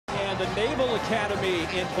the Naval Academy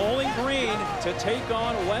in Bowling Green to take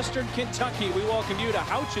on Western Kentucky. We welcome you to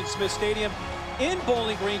Houchin-Smith Stadium in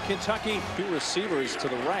Bowling Green, Kentucky. Two receivers to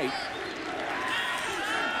the right.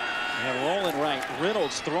 And rolling right.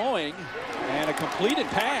 Reynolds throwing, and a completed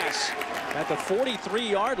pass at the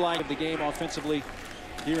 43-yard line of the game offensively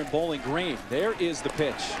here in Bowling Green. There is the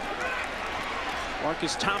pitch.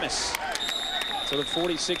 Marcus Thomas to the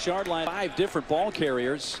 46-yard line. 5 different ball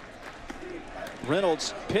carriers.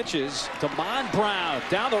 Reynolds pitches to Mon Brown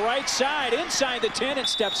down the right side, inside the 10, and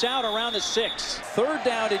steps out around the 6. Third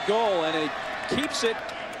down and goal, and it keeps it,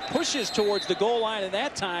 pushes towards the goal line, and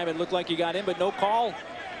that time it looked like he got in, but no call.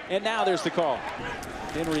 And now there's the call.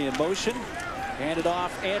 Henry in motion, handed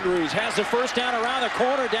off. Andrews has the first down around the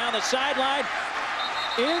corner, down the sideline,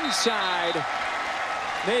 inside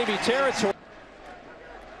Navy territory.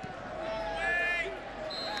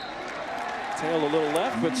 Tail a little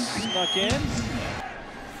left, but snuck in.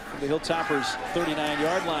 The Hilltoppers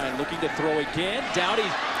 39-yard line, looking to throw again. Dowdy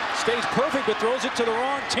stays perfect, but throws it to the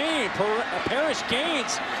wrong team. Parrish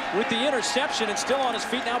Gaines with the interception and still on his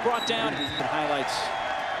feet, now brought down. Highlights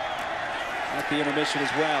at the intermission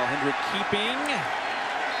as well. Hendrick keeping.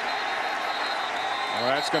 Well,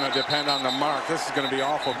 that's going to depend on the mark. This is going to be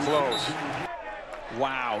awful close.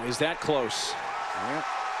 Wow, is that close? Yep.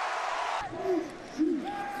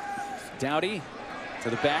 Dowdy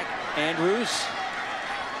to the back. Andrews.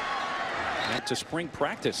 And to spring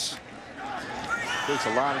practice. Takes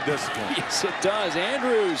a lot of discipline. Yes, it does.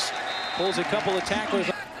 Andrews pulls a couple of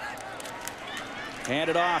tacklers.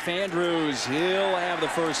 Handed off. Andrews. He'll have the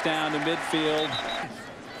first down to midfield.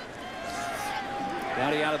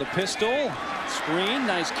 Dowdy out of the pistol. Screen.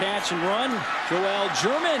 Nice catch and run. Joel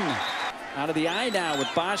German out of the eye now with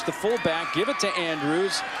Bosch, the fullback. Give it to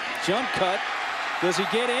Andrews. Jump cut. Does he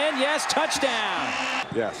get in? Yes, touchdown.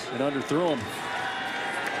 Yes. And underthrew him.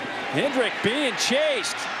 Hendrick being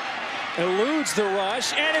chased. Eludes the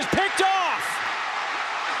rush and is picked off.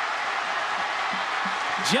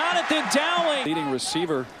 Jonathan Dowling, leading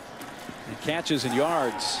receiver in catches and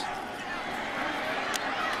yards.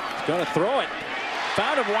 He's going to throw it.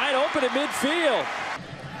 Found him wide open at midfield.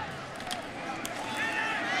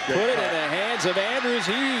 Put it in the hands of Andrews.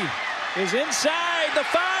 He is inside the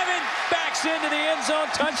 5 and backs into the end zone.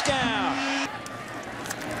 Touchdown.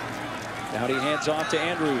 Dowdy hands off to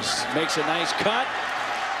Andrews. Makes a nice cut.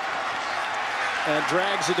 And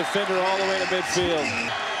drags the defender all the way to midfield.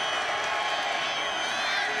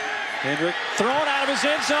 Hendrick thrown out of his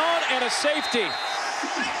end zone, and a safety.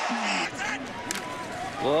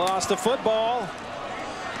 Lost the football.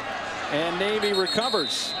 And Navy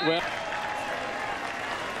recovers. Well,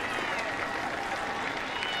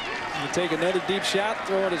 you take another deep shot,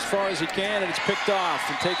 throw it as far as he can, and it's picked off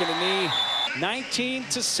and taking a knee.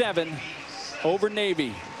 19-7 over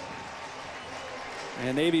Navy.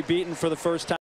 And Navy beaten for the first time.